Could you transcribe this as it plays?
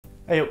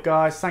Hey up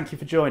guys, thank you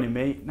for joining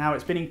me. Now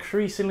it's been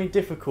increasingly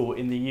difficult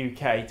in the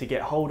UK to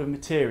get hold of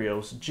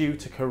materials due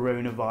to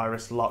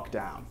coronavirus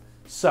lockdown.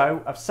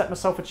 So I've set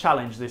myself a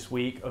challenge this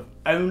week of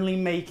only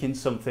making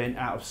something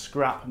out of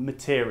scrap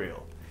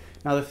material.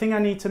 Now the thing I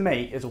need to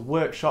make is a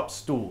workshop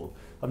stool.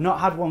 I've not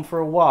had one for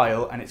a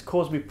while and it's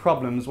caused me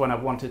problems when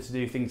I've wanted to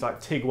do things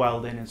like TIG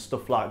welding and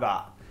stuff like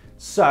that.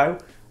 So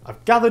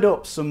I've gathered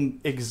up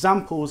some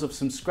examples of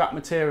some scrap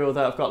material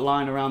that I've got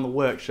lying around the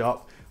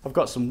workshop. I've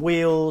got some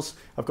wheels,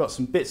 I've got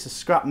some bits of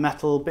scrap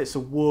metal, bits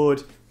of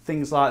wood,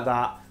 things like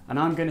that, and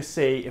I'm going to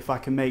see if I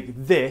can make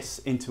this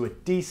into a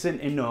decent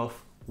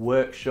enough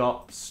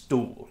workshop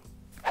stool.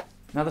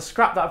 Now the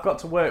scrap that I've got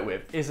to work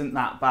with isn't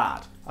that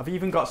bad. I've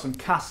even got some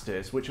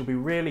casters which will be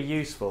really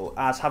useful,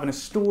 as having a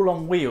stool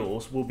on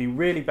wheels will be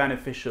really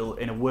beneficial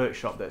in a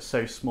workshop that's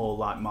so small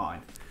like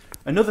mine.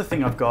 Another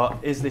thing I've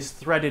got is this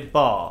threaded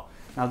bar.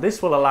 Now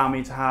this will allow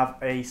me to have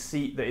a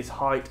seat that is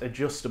height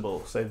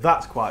adjustable, so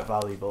that's quite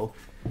valuable.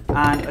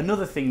 And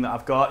another thing that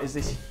I've got is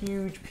this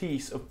huge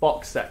piece of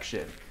box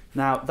section.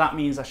 Now that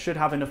means I should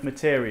have enough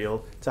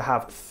material to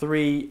have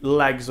 3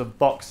 legs of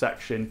box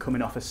section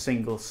coming off a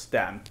single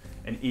stem,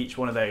 and each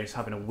one of those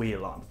having a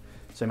wheel on.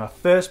 So my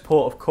first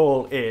port of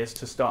call is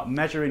to start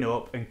measuring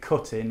up and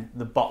cutting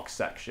the box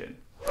section.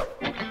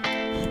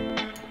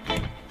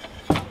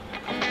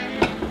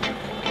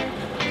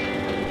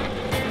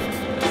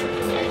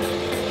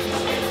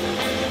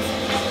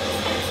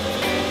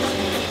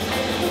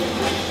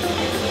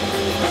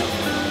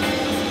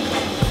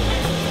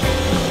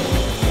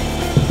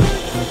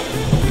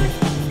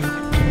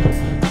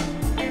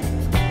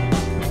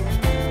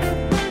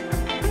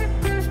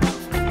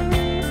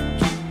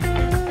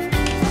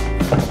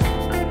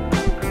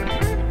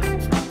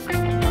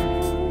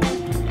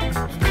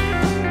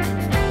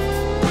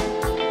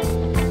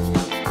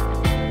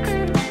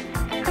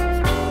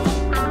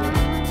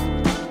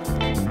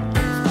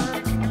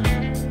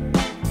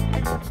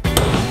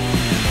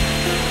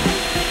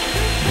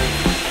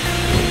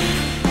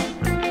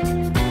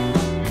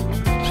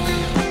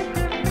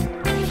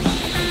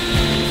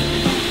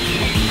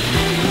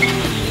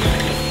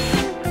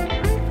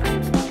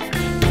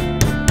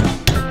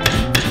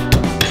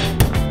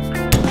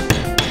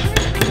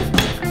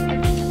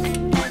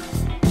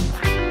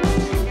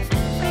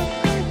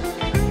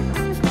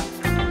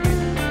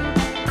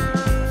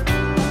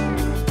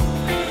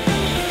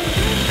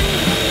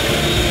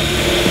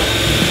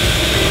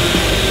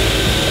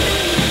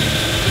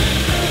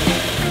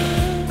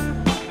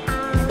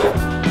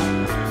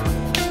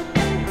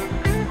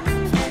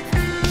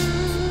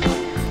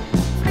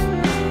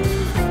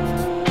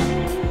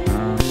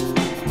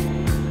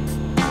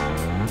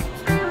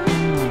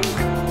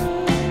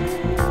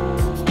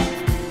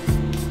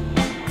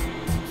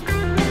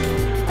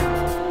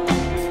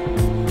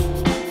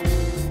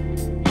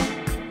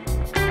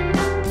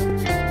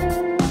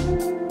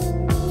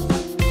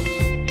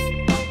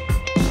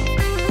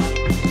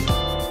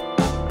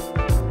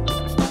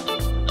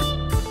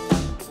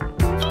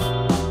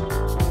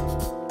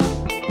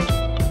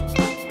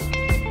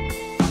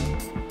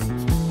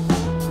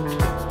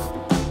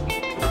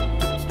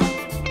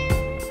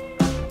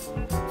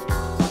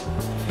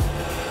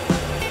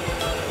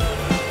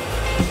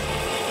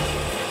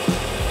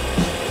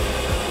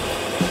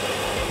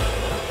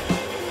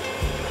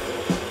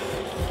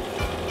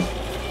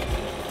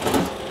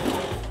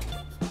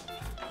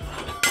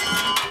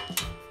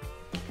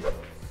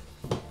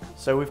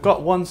 So we've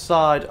got one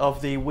side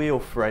of the wheel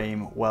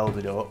frame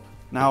welded up.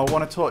 Now I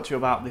want to talk to you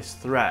about this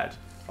thread.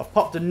 I've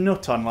popped a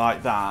nut on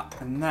like that,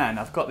 and then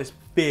I've got this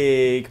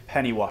big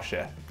penny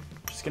washer.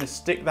 Just going to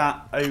stick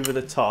that over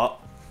the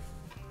top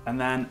and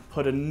then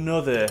put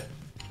another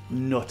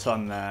nut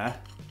on there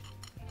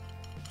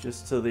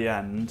just to the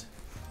end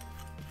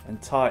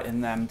and tighten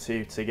them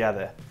two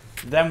together.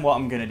 Then what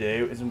I'm going to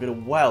do is I'm going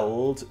to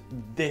weld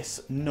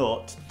this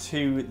nut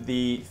to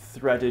the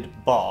threaded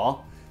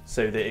bar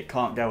so that it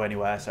can't go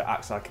anywhere, so it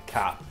acts like a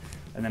cap.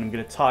 And then I'm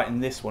going to tighten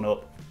this one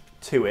up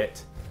to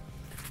it,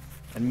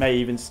 and may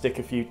even stick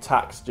a few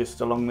tacks just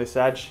along this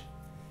edge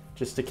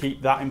just to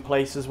keep that in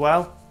place as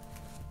well.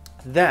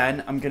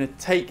 Then I'm going to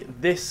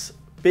take this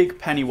big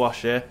penny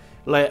washer,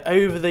 lay it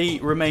over the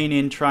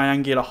remaining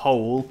triangular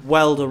hole,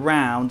 weld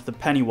around the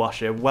penny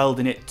washer,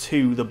 welding it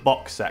to the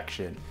box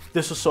section.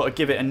 This will sort of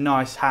give it a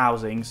nice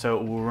housing so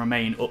it will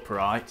remain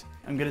upright.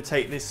 I'm going to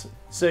take this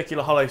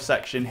circular hollow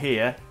section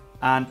here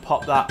and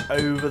pop that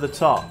over the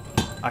top.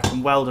 I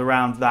can weld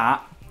around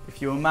that.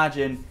 If you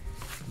imagine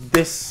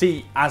this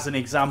seat as an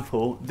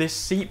example, this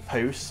seat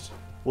post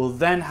will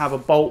then have a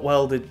bolt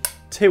welded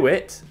to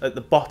it at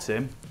the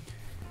bottom,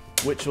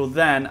 which will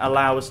then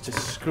allow us to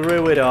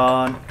screw it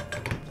on,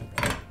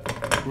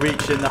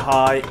 reaching the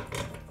height.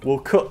 We'll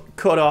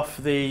cut off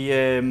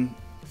the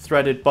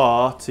threaded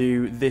bar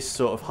to this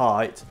sort of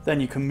height.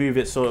 Then you can move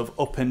it sort of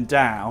up and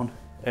down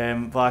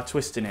via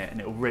twisting it,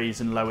 and it will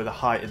raise and lower the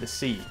height of the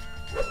seat.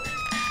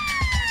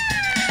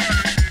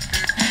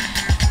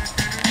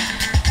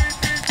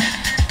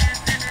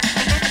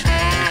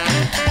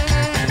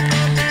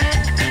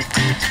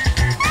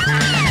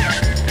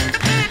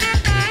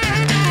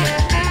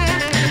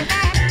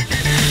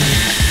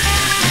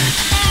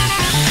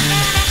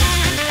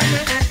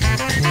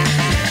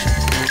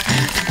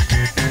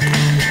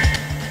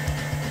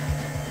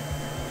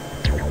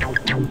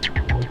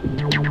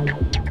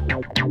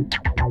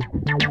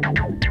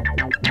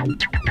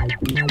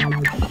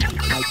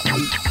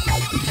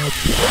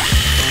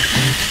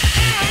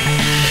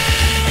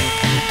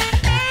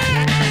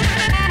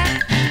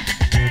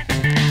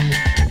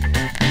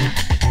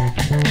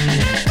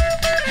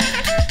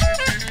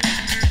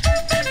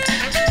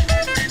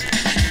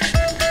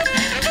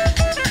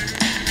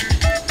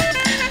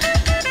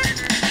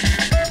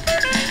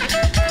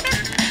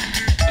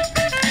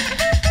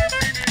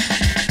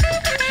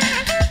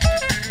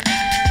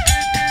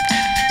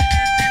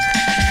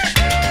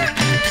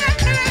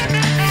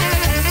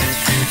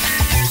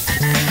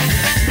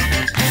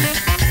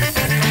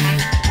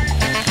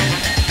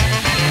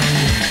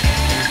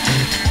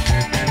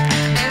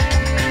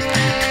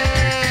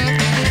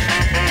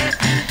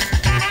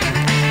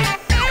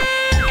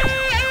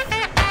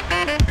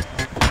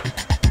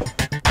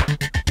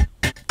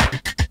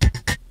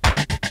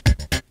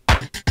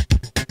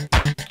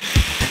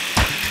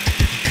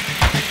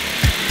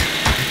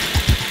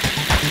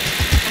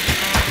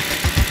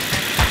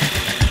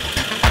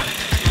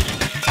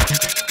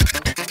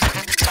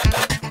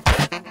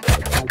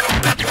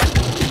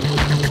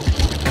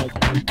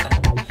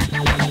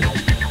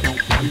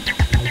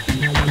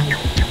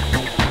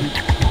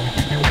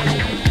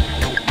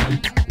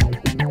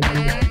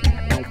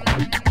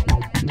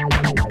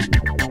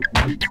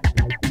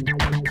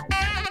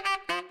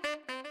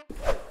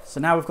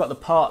 So now we've got the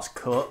parts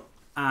cut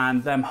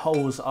and them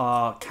holes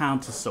are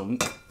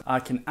countersunk, I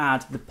can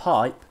add the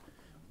pipe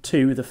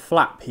to the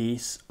flat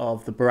piece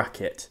of the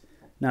bracket.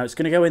 Now it's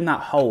going to go in that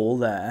hole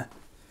there,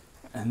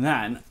 and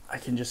then I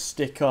can just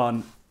stick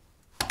on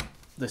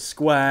the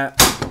square,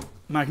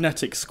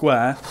 magnetic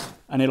square,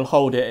 and it'll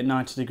hold it at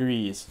 90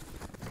 degrees.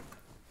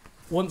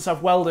 Once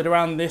I've welded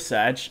around this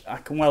edge, I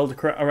can weld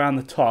around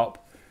the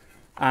top,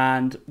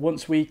 and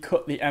once we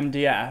cut the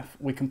MDF,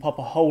 we can pop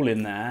a hole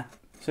in there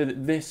so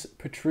that this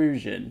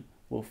protrusion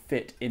will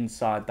fit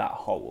inside that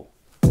hole.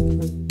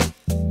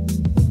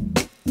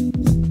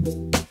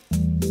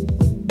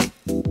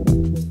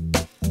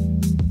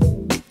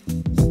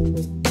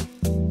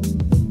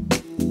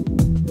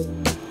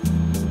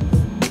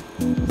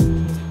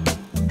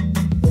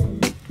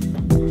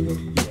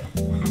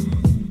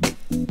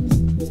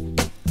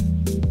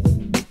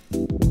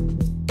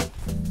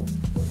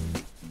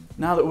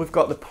 Now that we've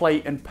got the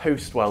plate and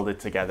post welded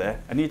together,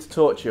 I need to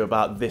talk to you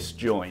about this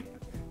joint.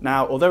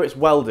 Now, although it's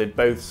welded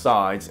both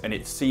sides and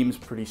it seems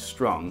pretty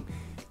strong,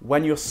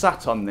 when you're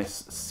sat on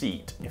this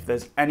seat, if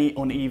there's any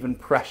uneven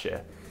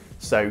pressure,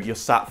 so you're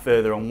sat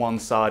further on one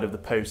side of the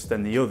post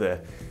than the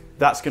other,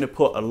 that's going to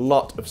put a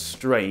lot of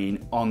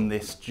strain on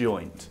this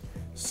joint.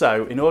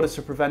 So in order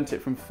to prevent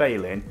it from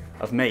failing,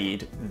 I've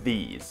made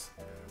these.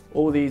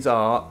 All these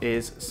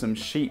is some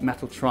sheet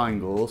metal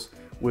triangles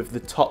with the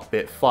top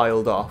bit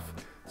filed off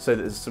so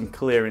that there's some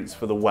clearance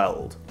for the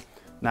weld.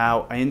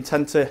 Now I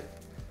intend to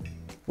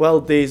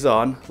weld these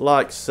on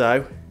like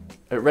so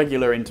at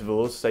regular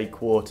intervals, say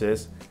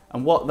quarters,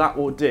 and what that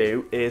will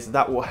do is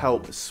that will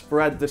help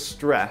spread the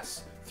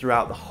stress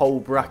throughout the whole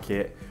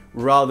bracket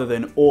rather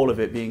than all of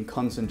it being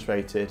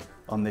concentrated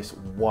on this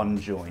one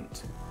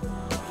joint.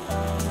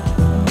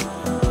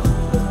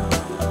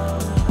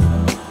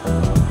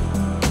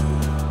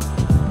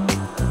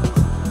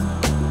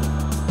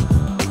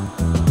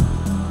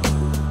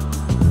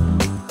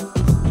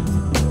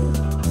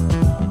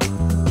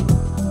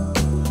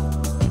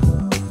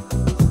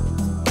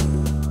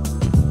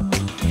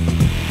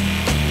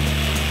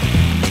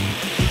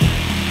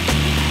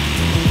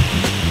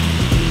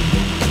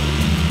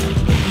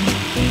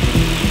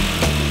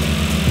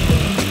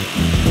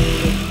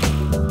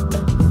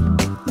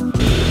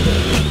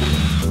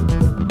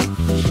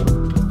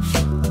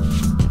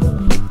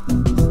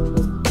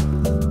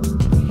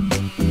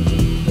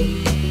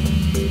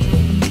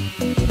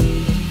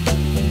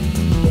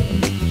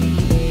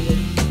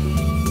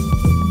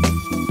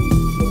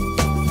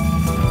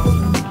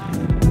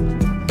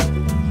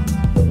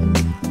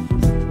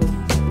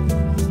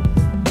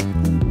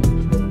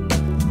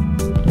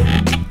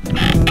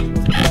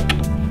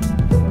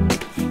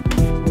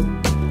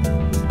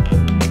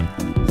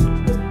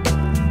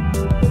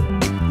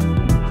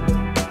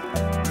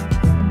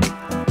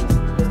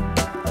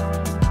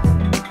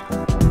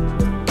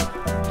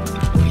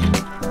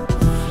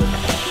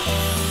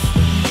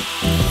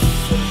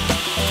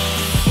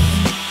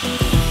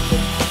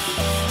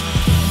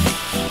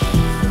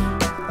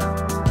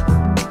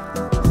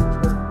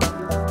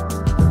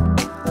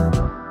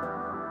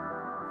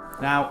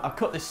 Now, I've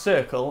cut this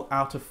circle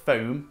out of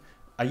foam.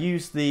 I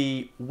used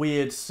the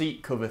weird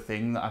seat cover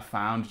thing that I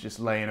found just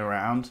laying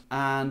around,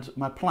 and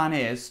my plan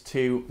is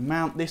to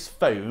mount this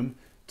foam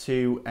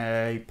to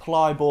a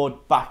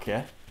plyboard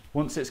backer.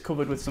 Once it's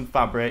covered with some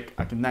fabric,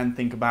 I can then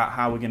think about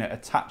how we're going to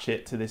attach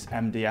it to this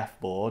MDF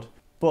board.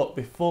 But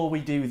before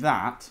we do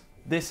that,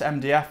 this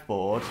MDF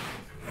board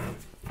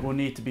will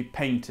need to be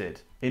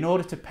painted. In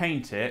order to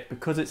paint it,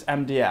 because it's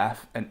MDF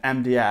and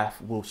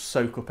MDF will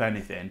soak up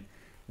anything,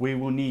 we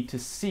will need to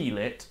seal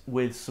it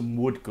with some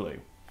wood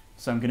glue.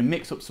 So I'm going to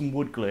mix up some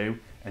wood glue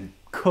and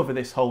cover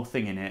this whole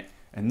thing in it,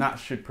 and that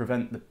should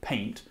prevent the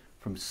paint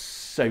from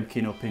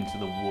soaking up into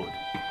the wood.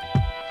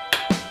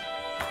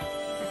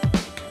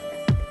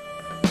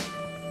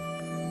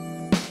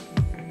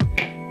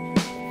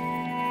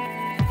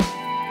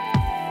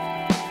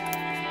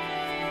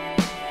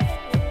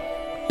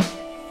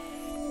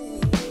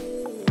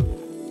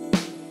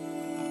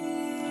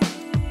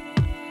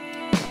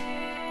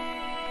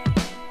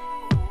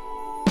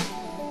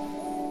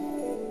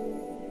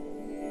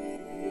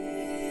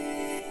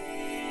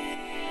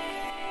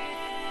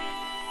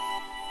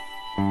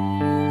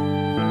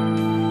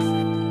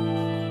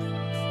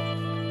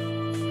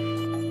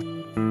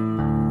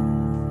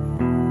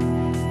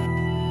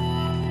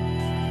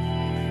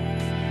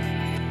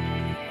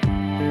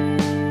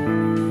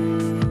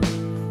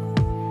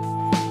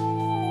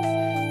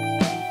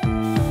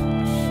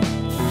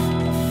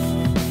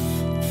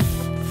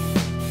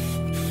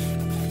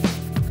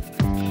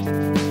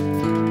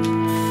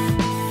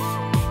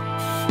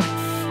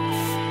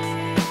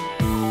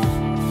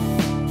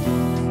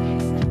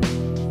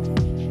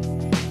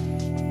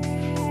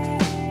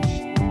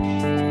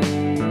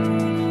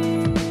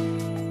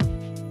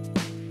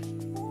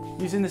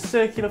 Using the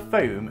circular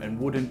foam and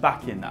wooden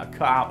backing that I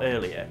cut out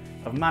earlier,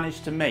 I've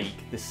managed to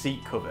make the seat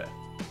cover.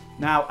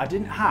 Now, I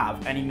didn't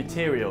have any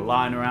material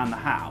lying around the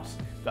house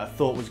that I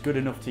thought was good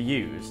enough to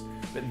use,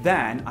 but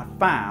then I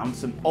found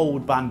some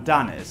old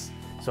bandanas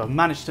So I've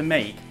managed to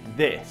make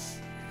this.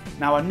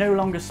 Now I no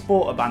longer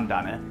sport a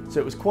bandana,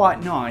 so it was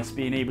quite nice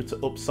being able to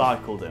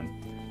upcycle them.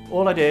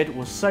 All I did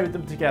was sew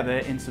them together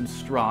in some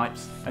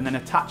stripes and then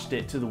attached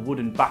it to the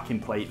wooden backing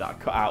plate that I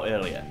cut out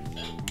earlier.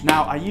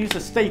 Now I used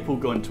a staple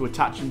gun to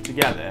attach them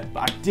together,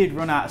 but I did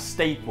run out of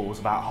staples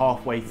about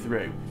halfway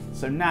through.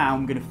 So now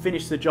I'm going to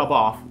finish the job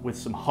off with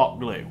some hot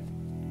glue.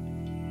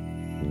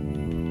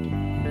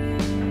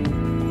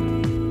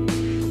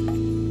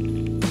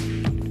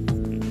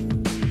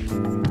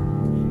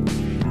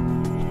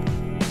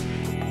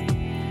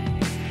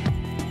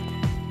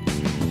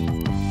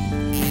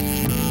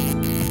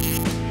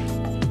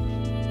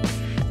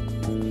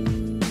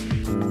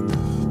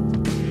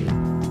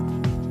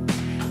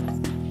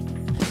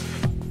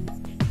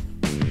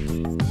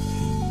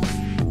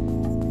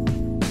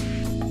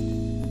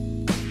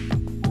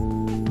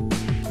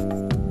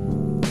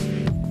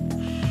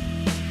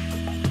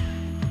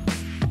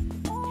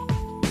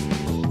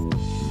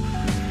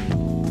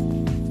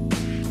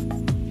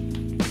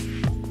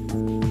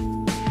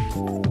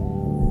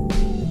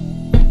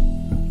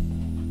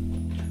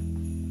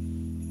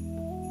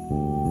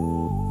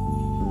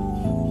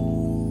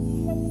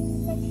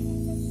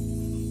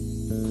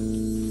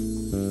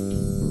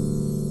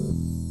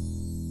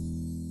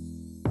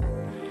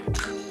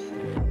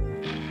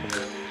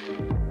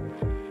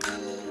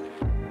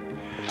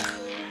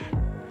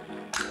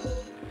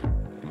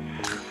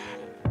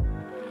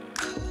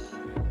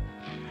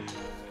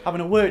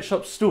 Having a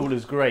workshop stool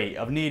is great.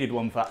 I've needed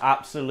one for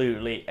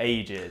absolutely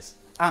ages.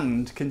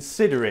 And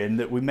considering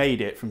that we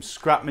made it from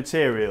scrap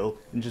material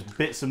and just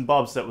bits and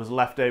bobs that was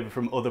left over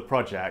from other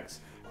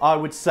projects, I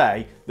would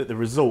say that the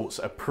results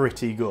are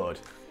pretty good.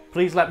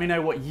 Please let me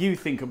know what you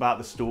think about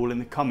the stool in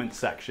the comments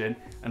section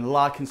and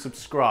like and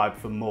subscribe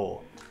for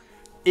more.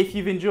 If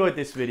you've enjoyed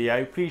this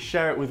video, please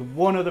share it with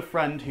one other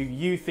friend who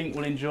you think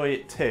will enjoy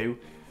it too,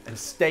 and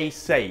stay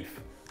safe.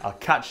 I'll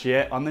catch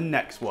you on the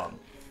next one.